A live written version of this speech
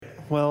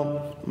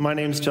Well, my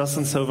name's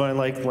Justin Sovine,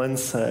 like Len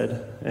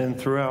said, and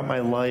throughout my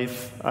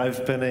life,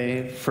 I've been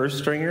a first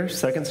stringer,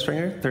 second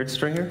stringer, third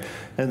stringer,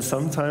 and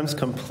sometimes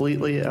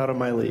completely out of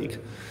my league.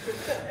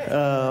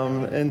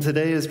 And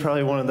today is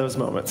probably one of those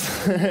moments.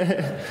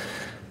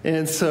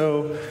 And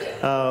so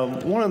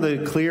one of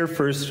the clear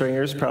first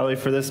stringers probably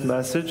for this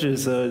message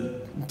is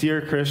a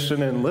dear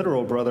Christian and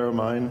literal brother of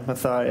mine,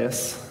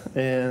 Matthias.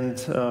 And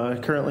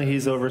currently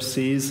he's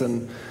overseas,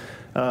 and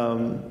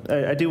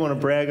I do want to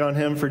brag on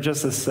him for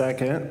just a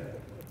second.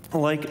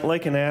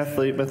 Like an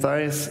athlete,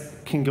 Matthias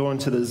can go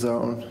into the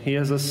zone. He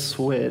has a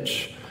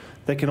switch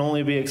that can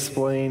only be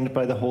explained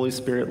by the Holy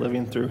Spirit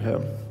living through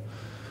him.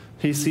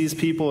 He sees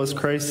people as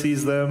Christ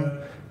sees them.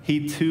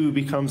 He too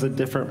becomes a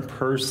different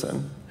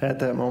person at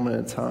that moment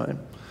in time.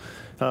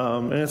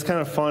 And it's kind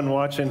of fun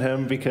watching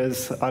him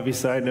because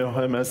obviously I know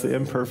him as the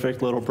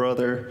imperfect little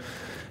brother.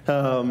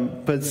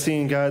 But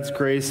seeing God's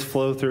grace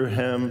flow through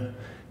him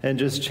and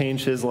just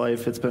change his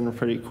life, it's been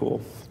pretty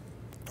cool.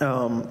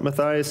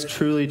 Matthias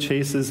truly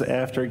chases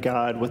after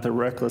God with a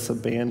reckless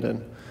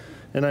abandon.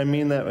 And I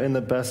mean that in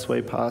the best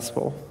way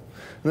possible.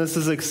 And this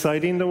is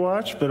exciting to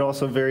watch, but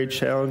also very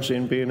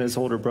challenging being his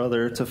older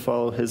brother to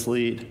follow his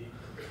lead.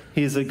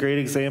 He's a great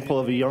example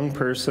of a young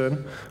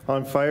person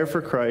on fire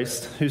for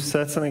Christ who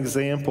sets an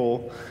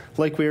example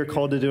like we are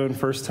called to do in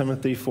 1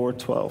 Timothy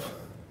 4:12,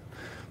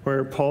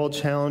 where Paul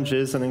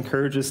challenges and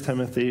encourages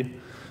Timothy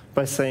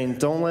by saying,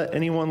 "Don't let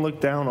anyone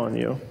look down on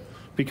you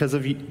because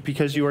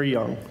you are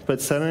young, but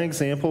set an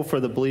example for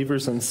the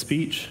believers in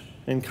speech,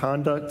 in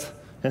conduct,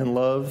 in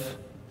love,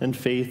 in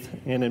faith,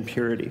 and in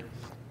purity."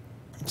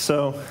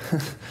 So,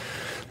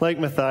 like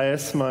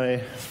Matthias, my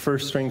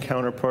first string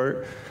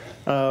counterpart,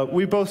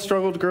 we both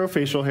struggled to grow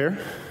facial hair.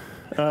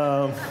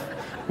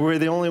 We're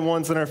the only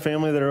ones in our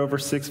family that are over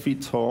 6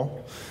 feet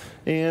tall.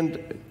 And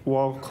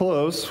while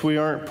close, we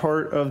aren't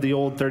part of the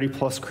old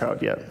 30-plus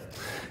crowd yet.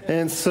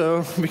 And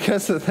so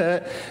because of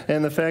that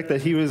and the fact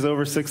that he was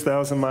over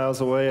 6,000 miles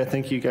away, I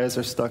think you guys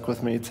are stuck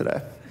with me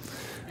today.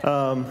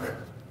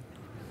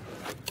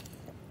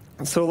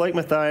 So like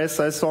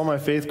Matthias, I saw my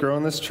faith grow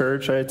in this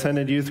church. I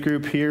attended youth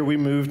group here. We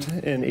moved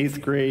in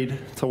 8th grade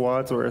to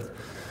Wadsworth.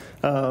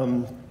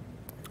 And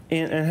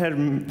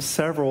had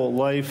several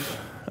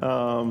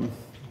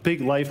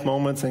big life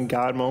moments and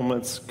God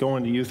moments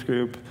going to youth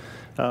group.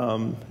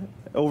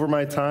 Over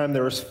my time,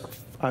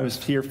 I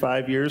was here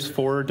 5 years,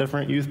 4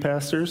 different youth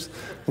pastors.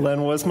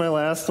 Len was my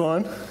last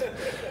one.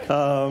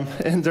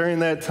 And during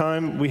that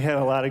time, we had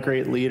a lot of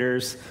great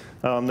leaders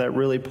that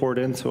really poured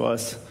into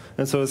us.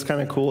 And so it's kind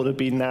of cool to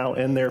be now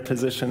in their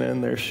position, in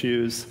their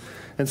shoes.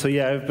 And so,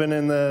 yeah, I've been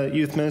in the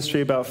youth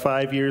ministry about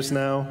 5 years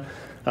now.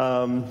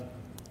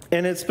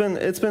 And it's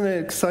been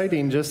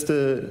exciting just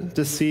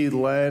to see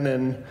Len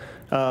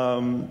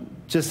and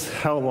just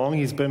how long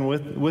he's been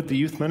with the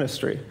youth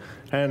ministry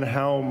and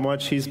how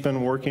much he's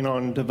been working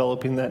on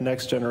developing that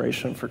next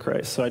generation for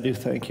Christ. So I do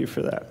thank you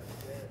for that.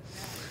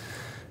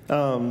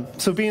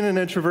 So being an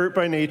introvert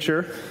by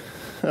nature,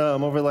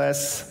 over the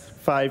last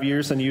 5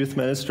 years in youth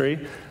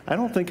ministry, I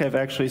don't think I've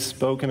actually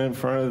spoken in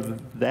front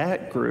of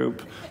that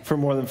group for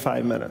more than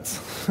 5 minutes.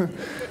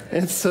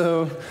 And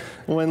so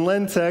when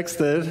Len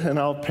texted, and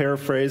I'll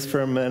paraphrase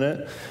for a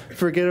minute,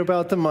 "Forget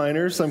about the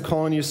minors, I'm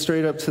calling you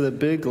straight up to the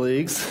big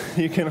leagues,"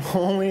 you can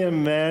only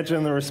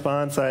imagine the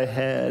response I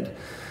had.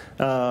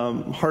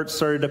 Heart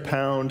started to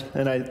pound,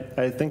 and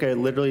I think I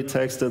literally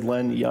texted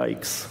Len,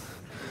 "Yikes."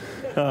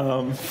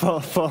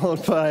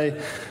 Followed by,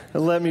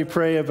 "Let me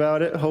pray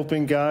about it,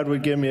 hoping God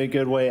would give me a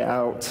good way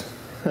out."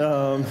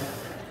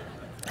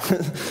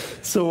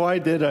 So why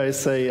did I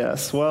say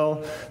yes?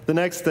 Well, the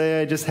next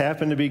day I just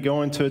happened to be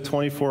going to a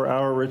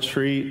 24-hour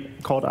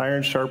retreat called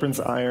Iron Sharpens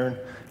Iron.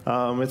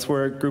 It's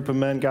where a group of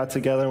men got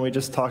together and we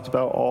just talked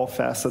about all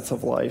facets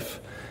of life.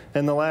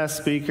 And the last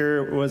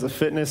speaker was a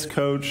fitness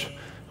coach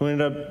who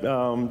ended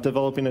up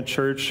developing a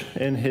church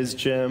in his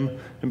gym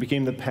and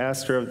became the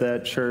pastor of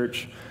that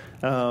church.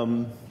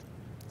 And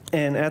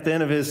at the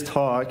end of his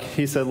talk,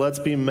 he said, "Let's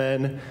be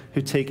men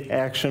who take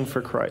action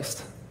for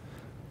Christ."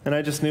 And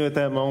I just knew at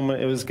that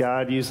moment it was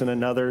God using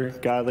another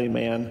godly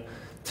man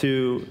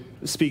to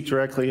speak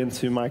directly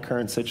into my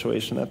current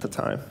situation at the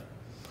time.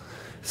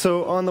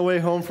 So on the way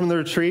home from the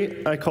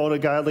retreat, I called a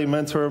godly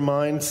mentor of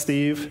mine,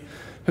 Steve,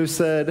 who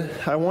said,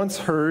 "I once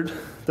heard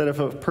that if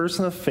a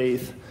person of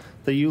faith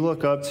that you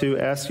look up to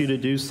asks you to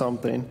do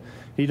something,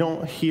 you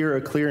don't hear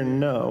a clear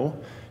no,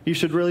 you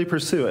should really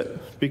pursue it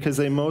because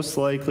they most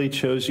likely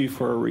chose you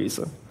for a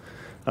reason."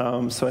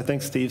 So I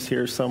think Steve's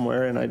here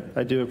somewhere, and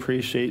I do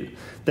appreciate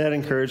that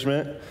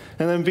encouragement.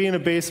 And then being a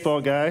baseball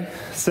guy,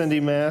 Cindy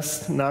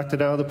Mass knocked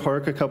it out of the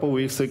park a couple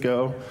weeks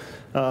ago,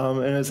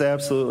 and it was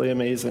absolutely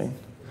amazing.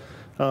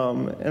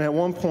 And at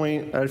one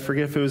point, I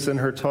forget if it was in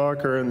her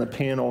talk or in the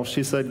panel,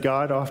 she said,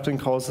 "God often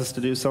calls us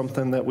to do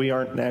something that we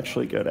aren't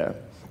naturally good at."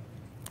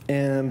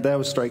 And that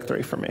was strike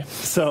 3 for me.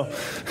 So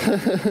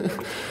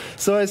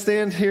I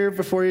stand here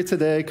before you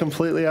today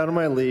completely out of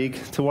my league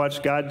to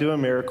watch God do a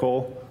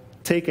miracle,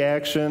 take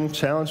action,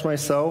 challenge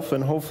myself,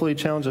 and hopefully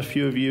challenge a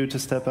few of you to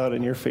step out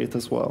in your faith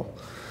as well.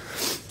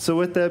 So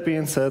with that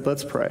being said,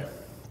 let's pray.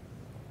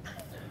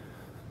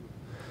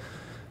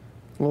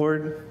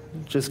 Lord,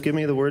 just give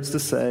me the words to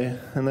say,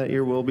 and that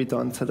your will be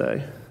done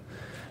today.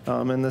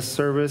 In this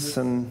service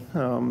and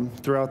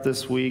throughout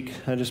this week,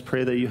 I just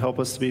pray that you help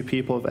us to be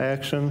people of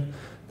action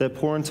that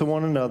pour into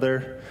one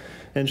another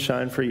and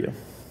shine for you.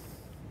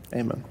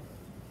 Amen.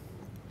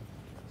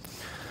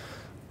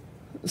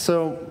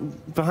 So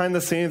behind the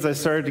scenes, I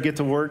started to get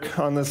to work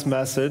on this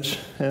message,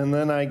 and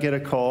then I get a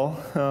call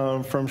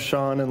from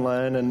Sean and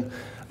Len, and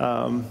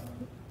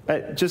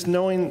just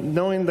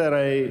knowing that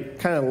I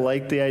kind of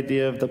liked the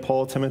idea of the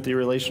Paul-Timothy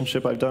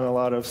relationship. I've done a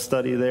lot of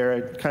study there.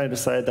 I kind of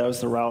decided that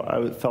was the route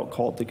I felt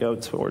called to go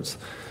towards.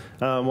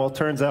 Well, it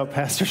turns out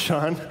Pastor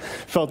Sean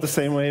felt the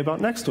same way about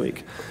next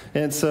week.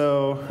 And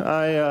so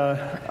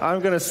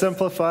I'm going to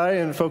simplify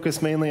and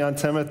focus mainly on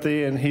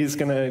Timothy, and he's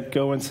going to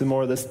go into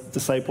more of this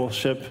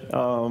discipleship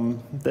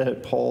that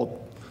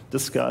Paul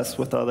discussed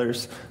with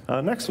others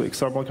next week.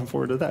 So I'm looking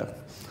forward to that.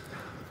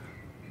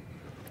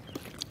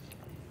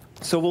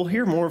 So we'll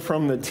hear more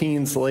from the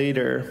teens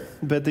later,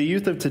 but the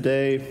youth of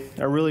today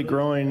are really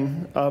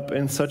growing up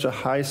in such a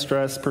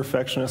high-stress,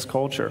 perfectionist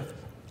culture.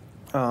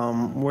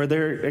 Where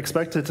they're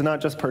expected to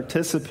not just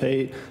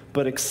participate,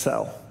 but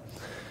excel.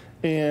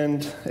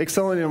 And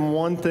excelling in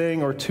one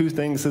thing or two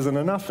things isn't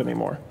enough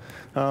anymore.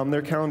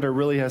 Their calendar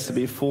really has to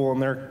be full,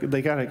 and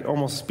they got to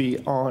almost be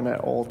on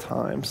at all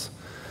times.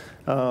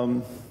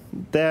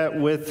 That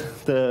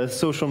with the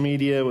social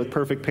media, with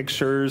perfect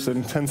pictures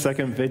and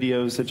 10-second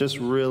videos, it just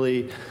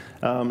really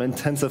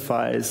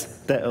intensifies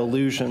that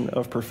illusion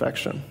of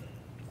perfection.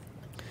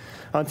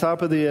 On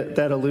top of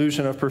that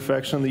illusion of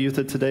perfection, the youth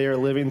of today are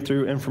living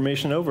through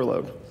information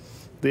overload.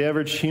 The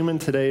average human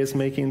today is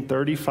making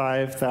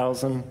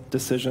 35,000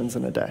 decisions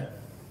in a day.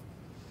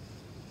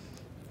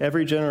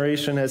 Every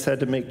generation has had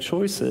to make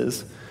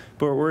choices,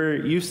 but where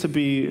it used to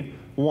be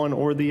one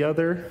or the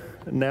other,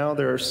 now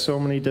there are so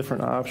many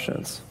different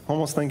options.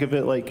 Almost think of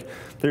it like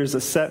there's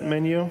a set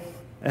menu,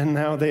 and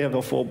now they have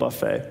a full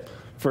buffet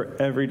for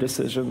every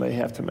decision they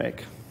have to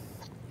make.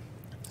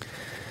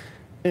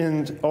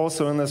 And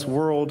also in this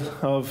world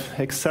of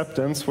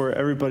acceptance, where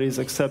everybody's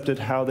accepted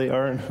how they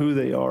are and who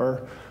they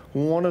are,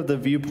 one of the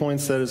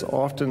viewpoints that is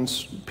often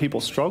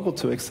people struggle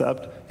to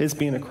accept is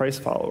being a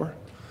Christ follower.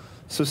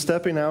 So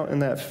stepping out in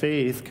that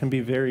faith can be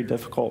very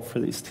difficult for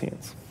these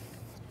teens.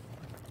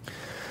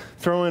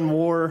 Throw in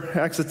war,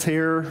 acts of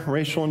terror,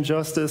 racial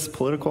injustice,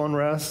 political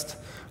unrest,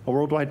 a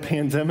worldwide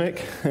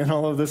pandemic, and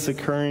all of this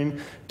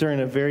occurring during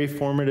a very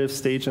formative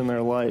stage in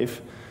their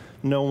life.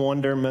 No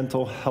wonder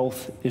mental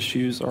health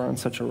issues are on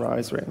such a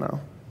rise right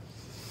now.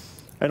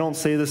 I don't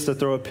say this to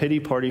throw a pity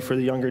party for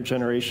the younger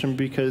generation,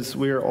 because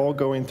we are all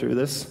going through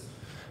this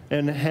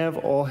and have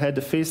all had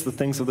to face the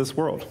things of this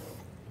world,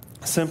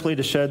 simply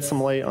to shed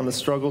some light on the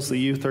struggles the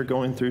youth are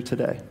going through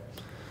today.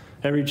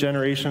 Every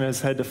generation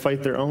has had to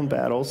fight their own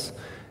battles,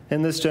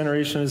 and this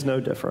generation is no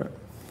different.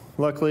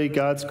 Luckily,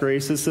 God's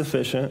grace is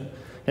sufficient,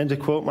 and to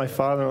quote my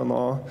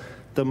father-in-law,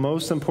 the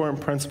most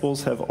important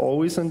principles have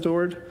always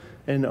endured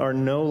and are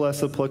no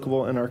less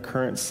applicable in our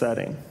current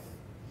setting.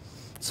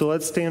 So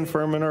let's stand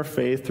firm in our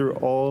faith through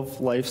all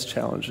of life's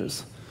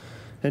challenges.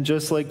 And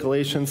just like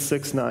Galatians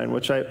 6:9,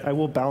 which I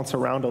will bounce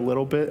around a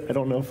little bit. I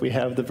don't know if we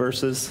have the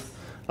verses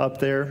up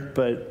there,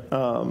 but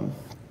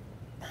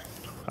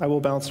I will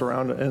bounce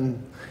around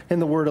in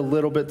the Word a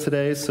little bit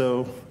today.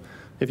 So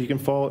if you can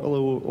follow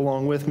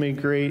along with me,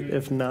 great.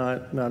 If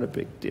not, not a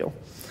big deal.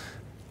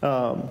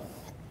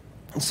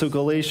 So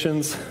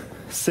Galatians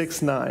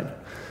 6:9.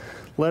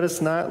 Let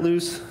us not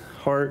lose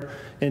heart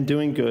in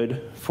doing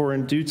good, for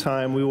in due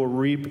time we will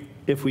reap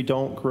if we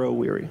don't grow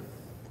weary.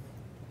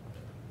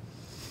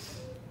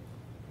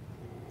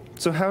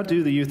 So how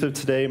do the youth of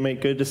today make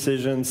good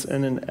decisions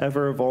in an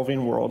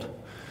ever-evolving world,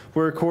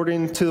 where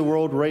according to the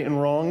world, right and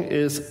wrong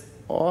is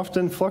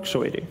often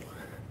fluctuating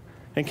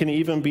and can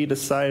even be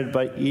decided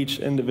by each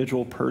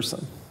individual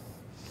person?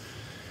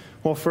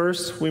 Well,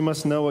 first, we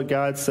must know what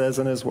God says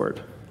in his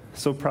word.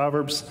 So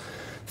Proverbs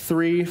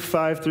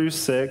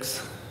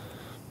 3:5-6,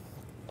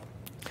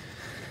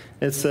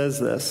 it says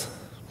this: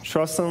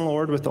 trust in the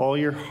Lord with all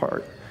your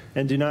heart,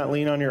 and do not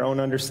lean on your own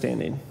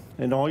understanding.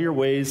 In all your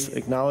ways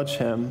acknowledge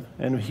him,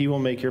 and he will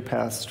make your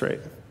path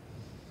straight.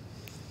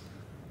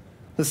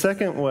 The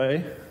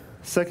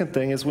second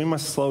thing is we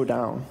must slow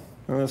down.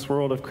 In this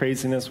world of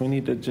craziness, we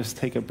need to just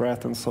take a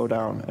breath and slow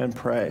down and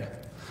pray.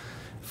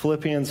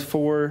 Philippians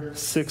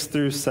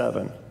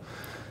 4:6-7.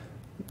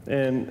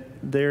 And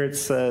there it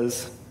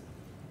says,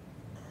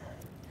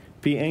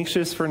 be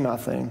anxious for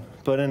nothing,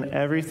 but in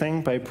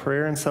everything by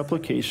prayer and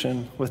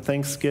supplication with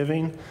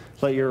thanksgiving,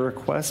 let your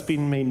requests be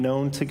made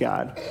known to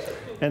God.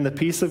 And the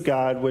peace of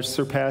God, which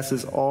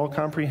surpasses all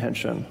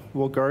comprehension,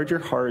 will guard your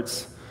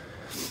hearts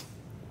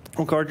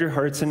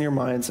and your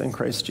minds in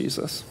Christ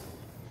Jesus.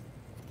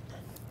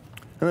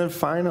 And then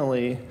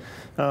finally,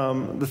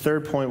 the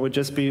third point would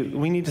just be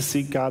we need to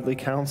seek godly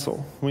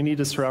counsel. We need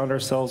to surround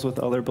ourselves with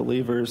other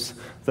believers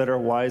that are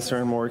wiser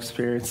and more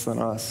experienced than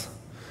us.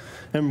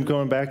 And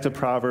going back to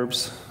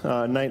Proverbs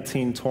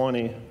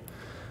 19:20,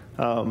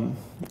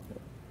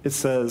 It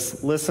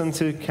says, listen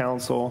to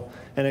counsel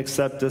and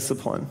accept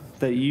discipline,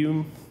 that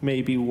you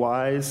may be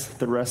wise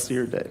the rest of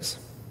your days.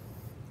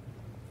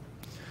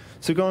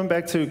 So going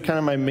back to kind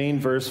of my main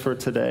verse for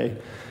today,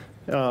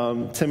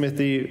 1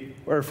 Timothy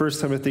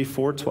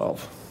 4:12.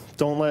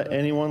 Don't let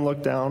anyone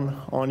look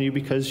down on you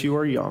because you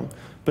are young,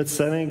 but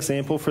set an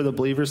example for the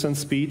believers in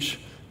speech,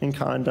 in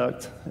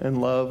conduct,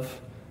 in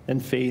love, in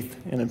faith,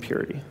 and in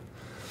purity.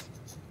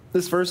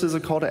 This verse is a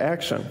call to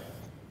action.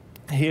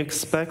 He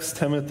expects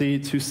Timothy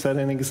to set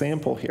an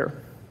example here.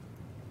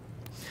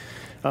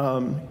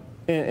 And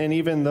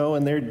even though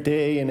in their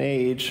day and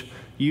age,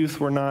 youth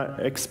were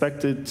not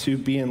expected to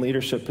be in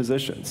leadership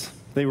positions.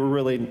 It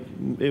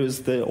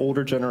was the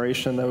older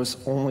generation that was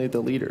only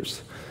the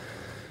leaders.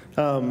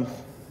 And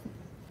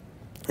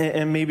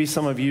maybe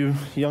some of you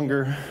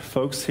younger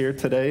folks here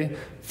today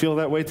feel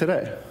that way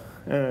today.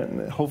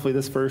 And hopefully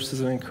this verse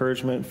is an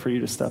encouragement for you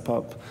to step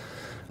up.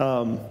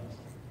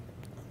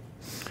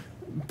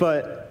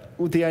 But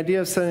the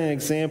idea of setting an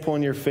example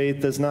in your faith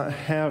does not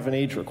have an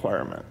age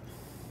requirement.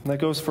 That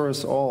goes for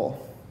us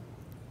all.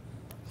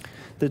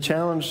 The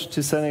challenge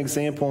to set an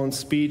example in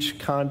speech,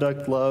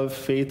 conduct, love,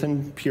 faith,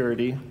 and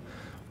purity,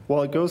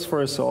 while it goes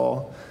for us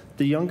all,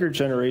 the younger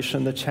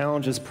generation, the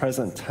challenge is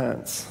present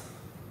tense.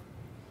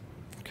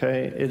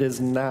 Okay? It is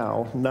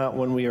now, not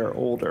when we are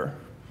older.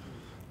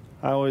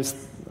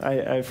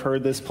 I've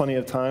heard this plenty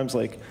of times,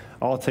 like,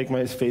 I'll take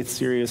my faith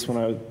serious when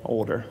I'm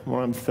older,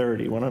 when I'm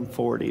 30, when I'm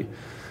 40.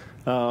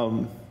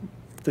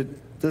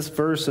 This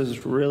verse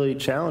is really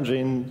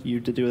challenging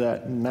you to do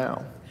that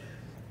now.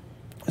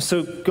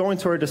 So going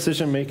to our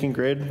decision-making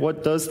grid,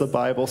 what does the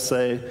Bible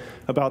say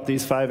about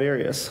these 5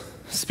 areas?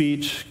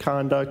 Speech,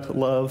 conduct,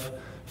 love,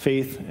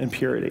 faith, and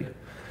purity.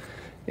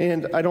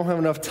 And I don't have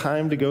enough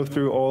time to go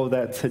through all of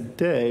that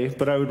today,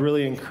 but I would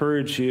really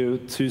encourage you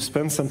to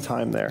spend some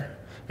time there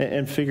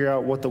and figure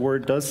out what the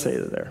Word does say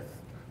there.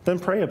 Then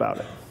pray about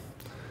it.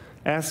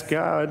 Ask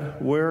God,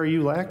 where are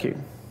you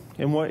lacking?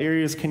 In what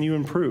areas can you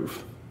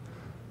improve?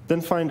 Then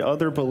find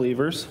other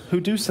believers who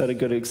do set a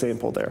good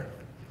example there.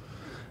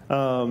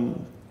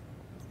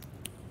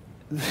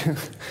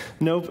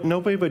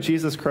 Nobody but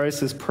Jesus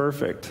Christ is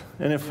perfect.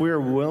 And if we are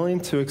willing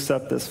to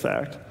accept this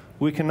fact,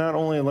 we can not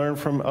only learn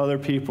from other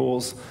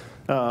people's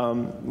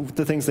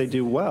the things they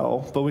do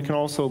well, but we can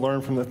also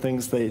learn from the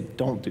things they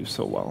don't do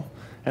so well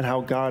and how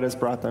God has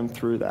brought them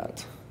through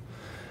that.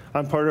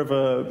 I'm part of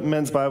a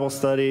men's Bible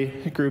study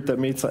group that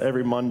meets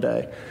every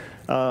Monday.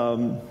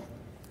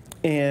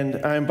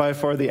 And I'm by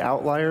far the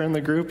outlier in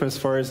the group as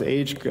far as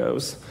age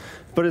goes.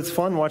 But it's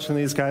fun watching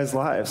these guys'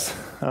 lives.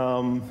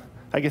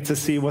 I get to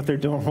see what they're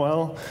doing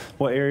well,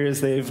 what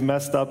areas they've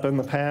messed up in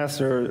the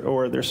past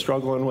or they're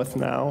struggling with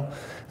now,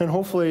 and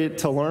hopefully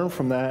to learn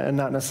from that and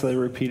not necessarily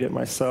repeat it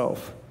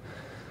myself.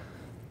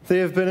 They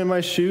have been in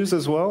my shoes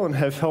as well and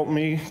have helped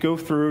me go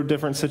through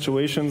different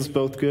situations,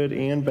 both good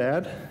and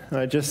bad. And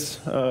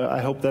I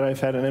hope that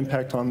I've had an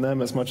impact on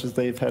them as much as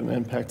they've had an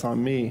impact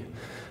on me.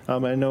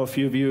 I know a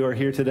few of you are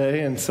here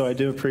today, and so I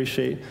do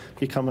appreciate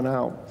you coming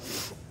out.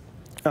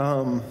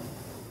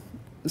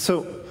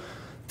 So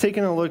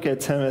taking a look at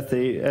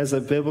Timothy as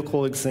a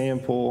biblical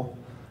example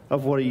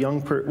of what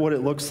what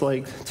it looks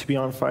like to be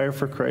on fire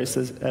for Christ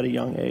at a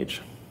young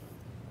age.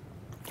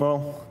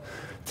 Well,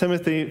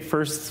 Timothy,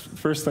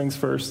 first things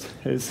first,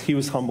 is he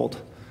was humbled.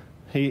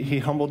 He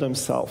humbled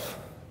himself.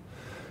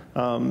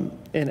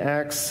 In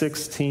Acts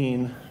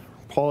 16,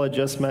 Paul had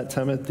just met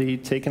Timothy,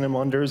 taken him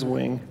under his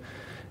wing,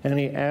 and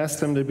he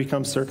asked him to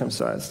become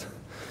circumcised.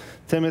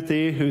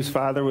 Timothy, whose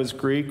father was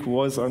Greek,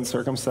 was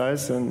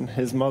uncircumcised, and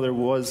his mother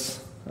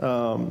was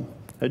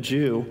a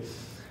Jew.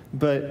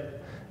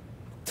 But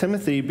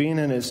Timothy, being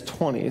in his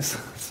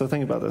 20s, so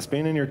think about this,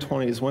 being in your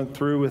 20s, went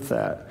through with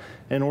that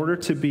in order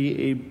to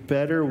be a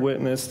better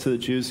witness to the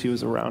Jews he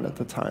was around at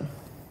the time.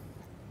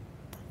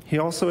 He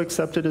also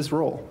accepted his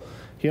role.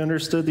 He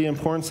understood the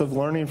importance of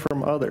learning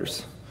from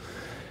others.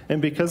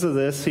 And because of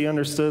this, he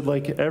understood,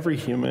 like every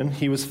human,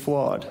 he was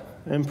flawed,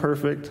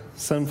 imperfect,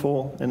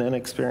 sinful, and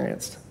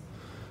inexperienced.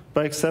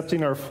 By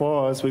accepting our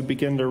flaws, we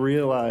begin to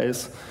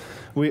realize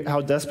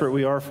how desperate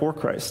we are for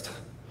Christ,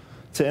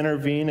 to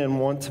intervene and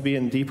want to be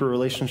in deeper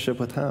relationship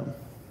with him.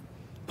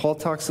 Paul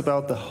talks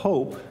about the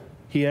hope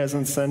he has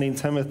in sending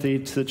Timothy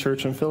to the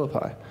church in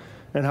Philippi,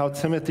 and how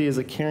Timothy is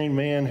a caring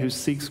man who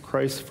seeks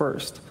Christ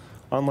first,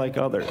 unlike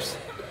others.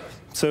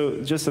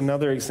 So just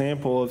another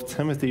example of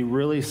Timothy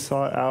really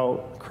sought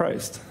out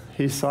Christ.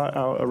 He sought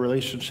out a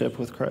relationship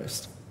with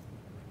Christ.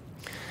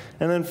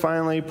 And then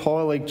finally,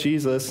 Paul, like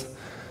Jesus,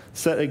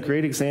 set a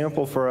great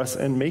example for us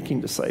in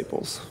making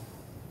disciples.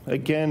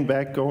 Again,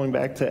 going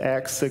back to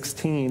Acts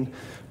 16,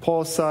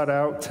 Paul sought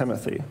out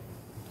Timothy.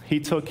 He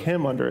took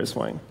him under his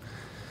wing.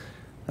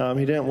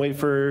 He didn't wait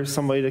for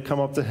somebody to come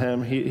up to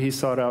him. He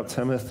sought out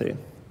Timothy.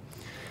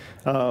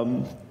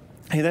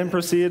 He then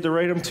proceeded to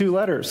write him 2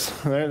 letters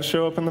that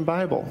show up in the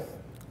Bible.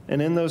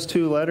 And in those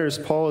 2 letters,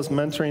 Paul is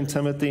mentoring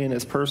Timothy in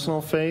his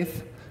personal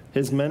faith,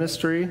 his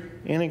ministry,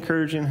 and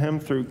encouraging him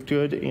through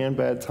good and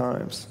bad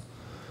times.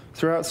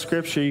 Throughout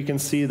Scripture, you can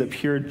see the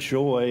pure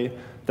joy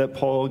that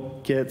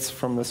Paul gets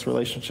from this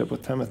relationship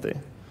with Timothy.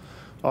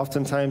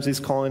 Oftentimes, he's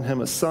calling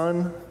him a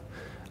son.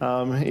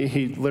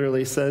 He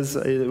literally says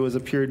it was a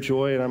pure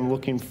joy, and I'm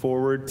looking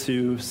forward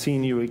to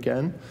seeing you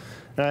again.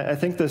 And I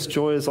think this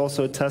joy is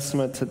also a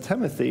testament to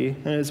Timothy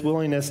and his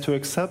willingness to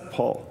accept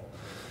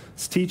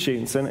Paul's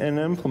teachings and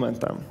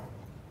implement them.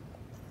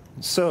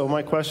 So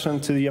my question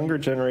to the younger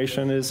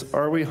generation is,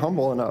 are we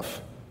humble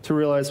enough to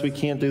realize we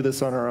can't do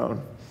this on our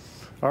own?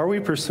 Are we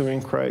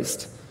pursuing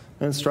Christ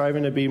and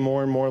striving to be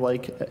more and more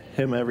like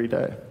him every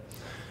day?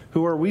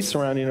 Who are we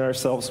surrounding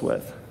ourselves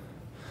with?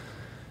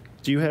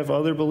 Do you have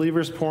other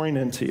believers pouring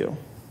into you?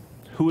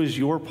 Who is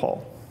your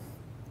Paul?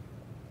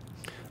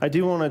 I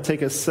do want to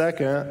take a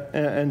second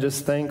and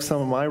just thank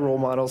some of my role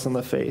models in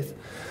the faith.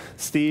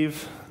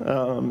 Steve,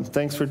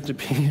 thanks for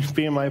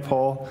being my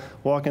Paul,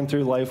 walking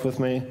through life with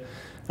me.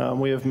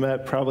 We have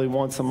met probably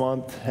once a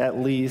month at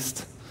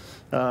least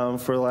for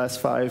the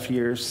last 5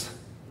 years.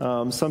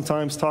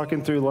 Sometimes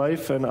talking through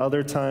life, and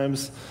other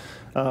times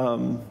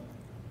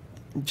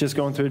just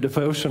going through a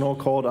devotional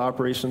called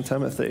Operation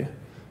Timothy,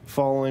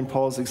 following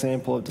Paul's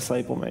example of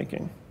disciple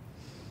making.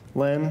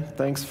 Len,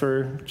 thanks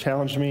for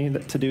challenging me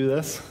to do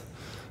this.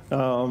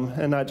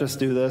 And not just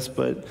do this,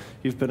 but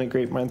you've been a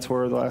great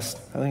mentor the last,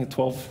 I think,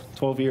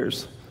 12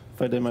 years,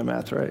 if I did my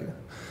math right.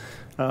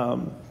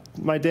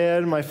 My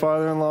dad and my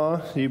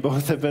father-in-law, you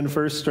both have been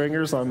first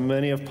stringers on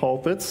many of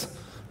pulpits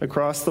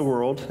across the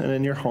world and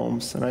in your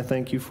homes, and I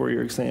thank you for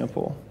your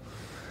example.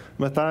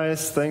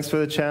 Matthias, thanks for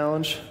the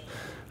challenge.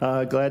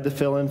 Glad to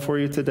fill in for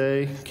you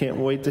today. Can't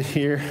wait to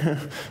hear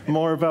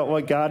more about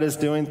what God is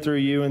doing through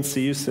you, and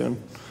see you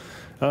soon.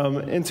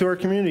 Into our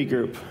community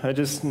group, I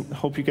just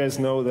hope you guys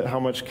know that how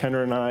much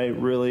Kendra and I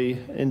really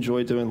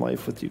enjoy doing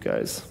life with you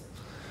guys.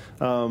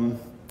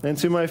 And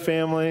to my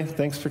family,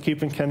 thanks for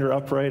keeping Kendra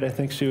upright. I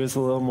think she was a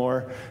little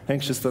more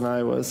anxious than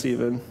I was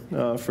even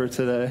for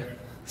today.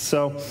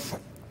 So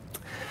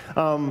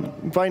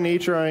by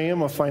nature, I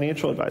am a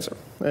financial advisor,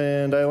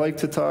 and I like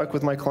to talk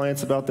with my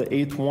clients about the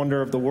eighth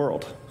wonder of the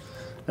world,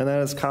 and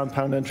that is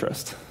compound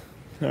interest.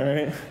 All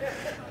right?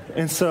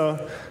 And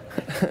so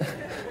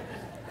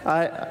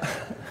I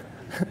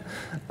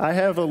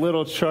have a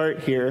little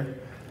chart here,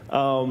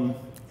 and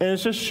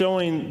it's just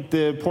showing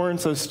the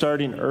importance of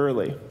starting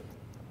early.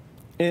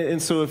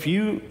 And so if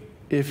you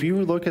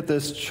look at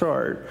this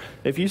chart,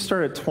 if you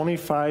start at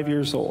 25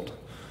 years old,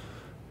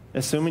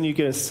 assuming you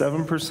get a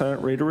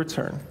 7% rate of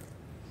return,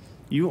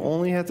 you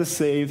only have to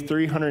save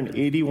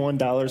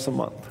 $381 a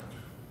month.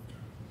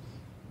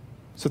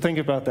 So think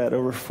about that.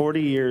 Over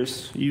 40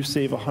 years, you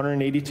save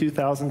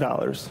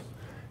 $182,000,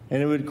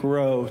 and it would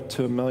grow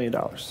to $1 million.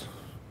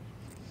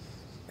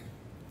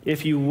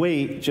 If you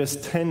wait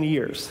just 10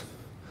 years,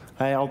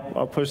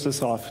 I'll push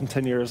this off. In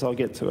 10 years, I'll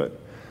get to it.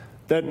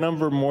 That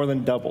number more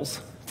than doubles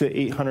to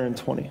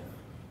 820.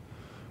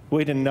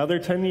 Wait another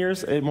 10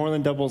 years, it more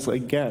than doubles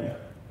again.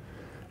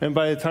 And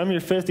by the time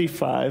you're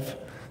 55,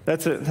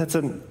 that's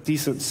a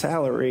decent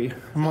salary,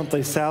 a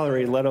monthly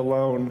salary, let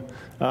alone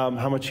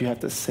how much you have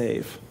to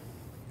save.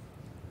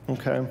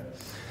 Okay?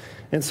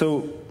 And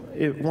so,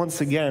 once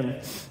again,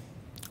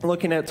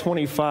 looking at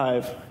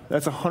 25,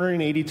 that's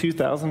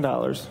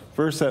 $182,000,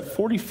 versus at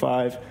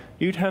 45,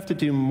 you'd have to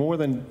do more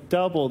than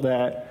double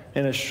that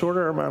in a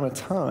shorter amount of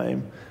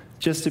time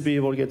just to be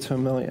able to get to $1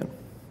 million.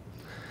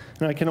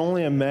 And I can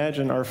only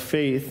imagine our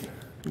faith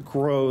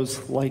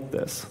grows like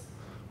this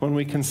when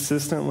we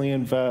consistently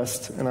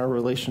invest in our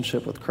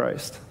relationship with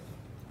Christ.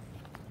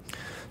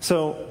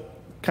 So,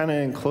 kind of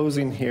in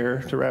closing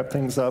here, to wrap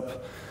things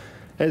up,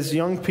 as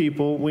young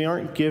people, we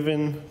aren't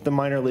given the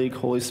minor league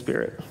Holy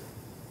Spirit.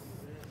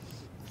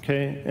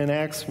 Okay, in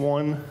Acts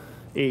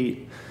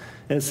 1:8,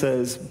 it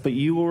says, "But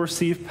you will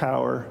receive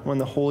power when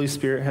the Holy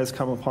Spirit has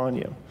come upon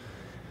you."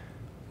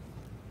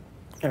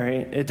 All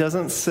right, it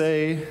doesn't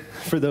say,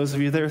 for those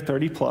of you that are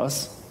 30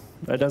 plus,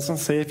 it doesn't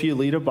say if you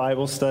lead a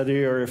Bible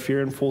study or if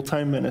you're in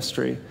full-time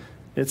ministry.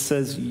 It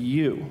says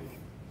you.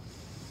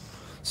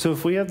 So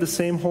if we have the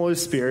same Holy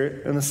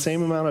Spirit and the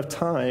same amount of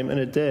time in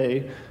a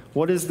day,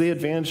 what is the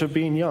advantage of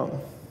being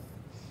young?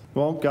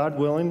 Well, God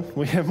willing,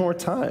 we have more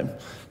time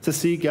to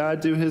see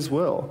God do his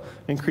will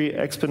and create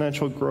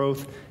exponential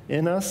growth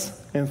in us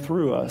and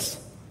through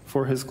us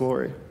for his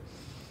glory.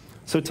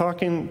 So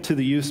talking to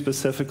the youth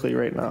specifically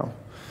right now,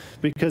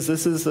 because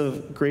this is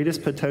of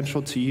greatest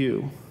potential to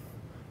you,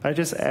 I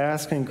just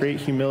ask in great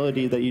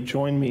humility that you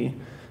join me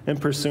in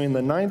pursuing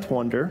the ninth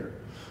wonder,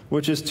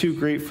 which is too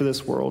great for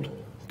this world,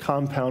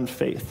 compound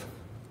faith.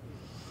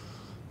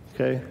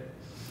 Okay?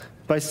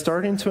 By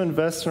starting to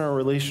invest in our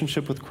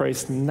relationship with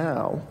Christ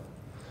now,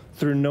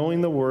 through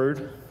knowing the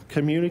Word,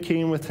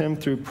 communicating with him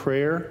through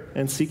prayer,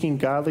 and seeking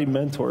godly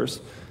mentors,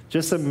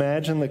 just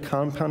imagine the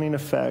compounding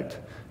effect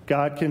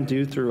God can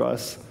do through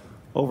us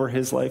over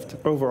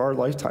our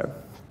lifetime.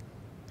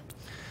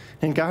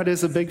 And God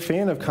is a big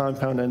fan of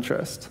compound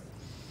interest.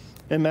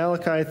 In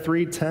Malachi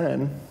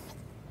 3:10,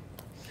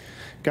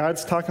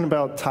 God's talking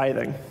about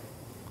tithing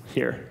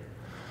here.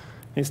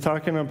 He's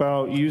talking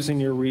about using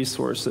your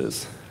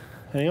resources.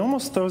 And he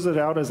almost throws it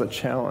out as a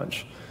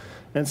challenge.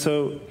 And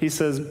so he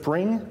says,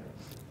 bring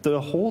the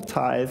whole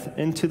tithe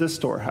into the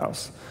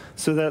storehouse,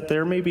 so that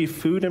there may be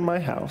food in my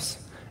house,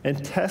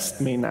 and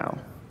test me now.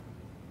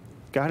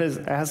 God is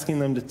asking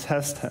them to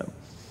test him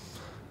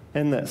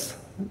in this.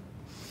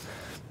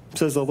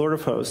 Says the Lord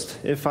of hosts,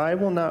 if I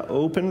will not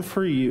open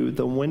for you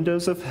the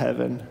windows of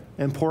heaven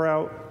and pour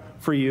out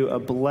for you a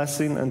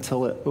blessing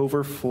until it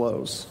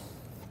overflows.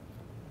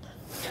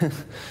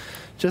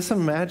 Just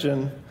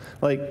imagine,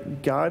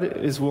 like, God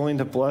is willing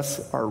to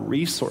bless our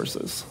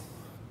resources.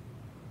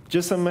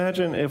 Just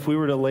imagine if we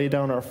were to lay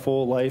down our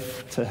full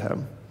life to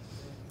him,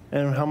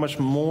 and how much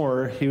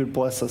more he would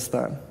bless us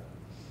then.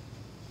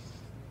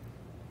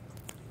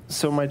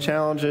 So my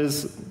challenge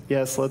is,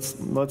 yes,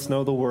 let's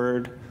know the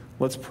word.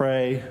 Let's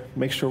pray.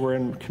 Make sure we're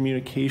in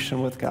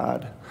communication with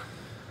God.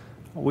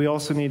 We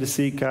also need to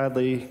seek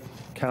godly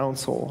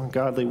counsel,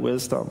 godly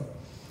wisdom.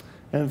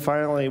 And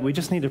finally, we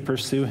just need to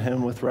pursue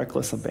him with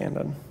reckless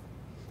abandon.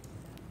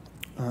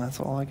 That's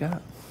all I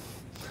got.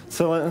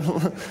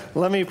 So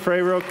let me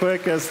pray real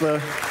quick as the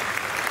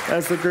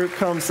group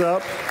comes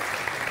up,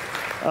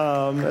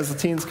 as the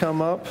teens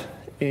come up,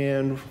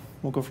 and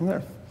we'll go from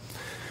there.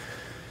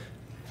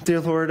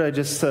 Dear Lord, I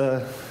just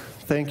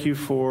thank you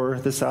for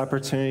this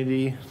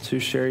opportunity to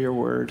share your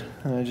word.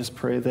 And I just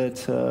pray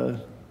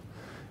that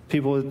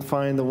people would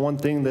find the one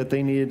thing that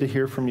they needed to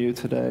hear from you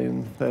today,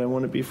 and that it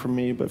wouldn't be from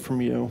me, but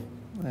from you.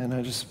 And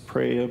I just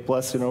pray a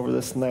blessing over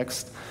this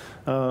next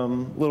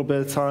little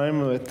bit of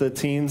time with the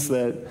teens,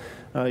 that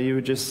you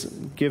would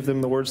just give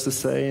them the words to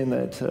say, and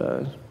that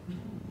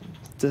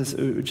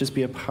it would just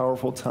be a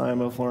powerful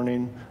time of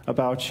learning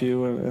about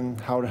you and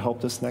how to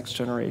help this next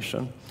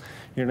generation.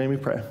 In your name we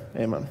pray.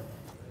 Amen.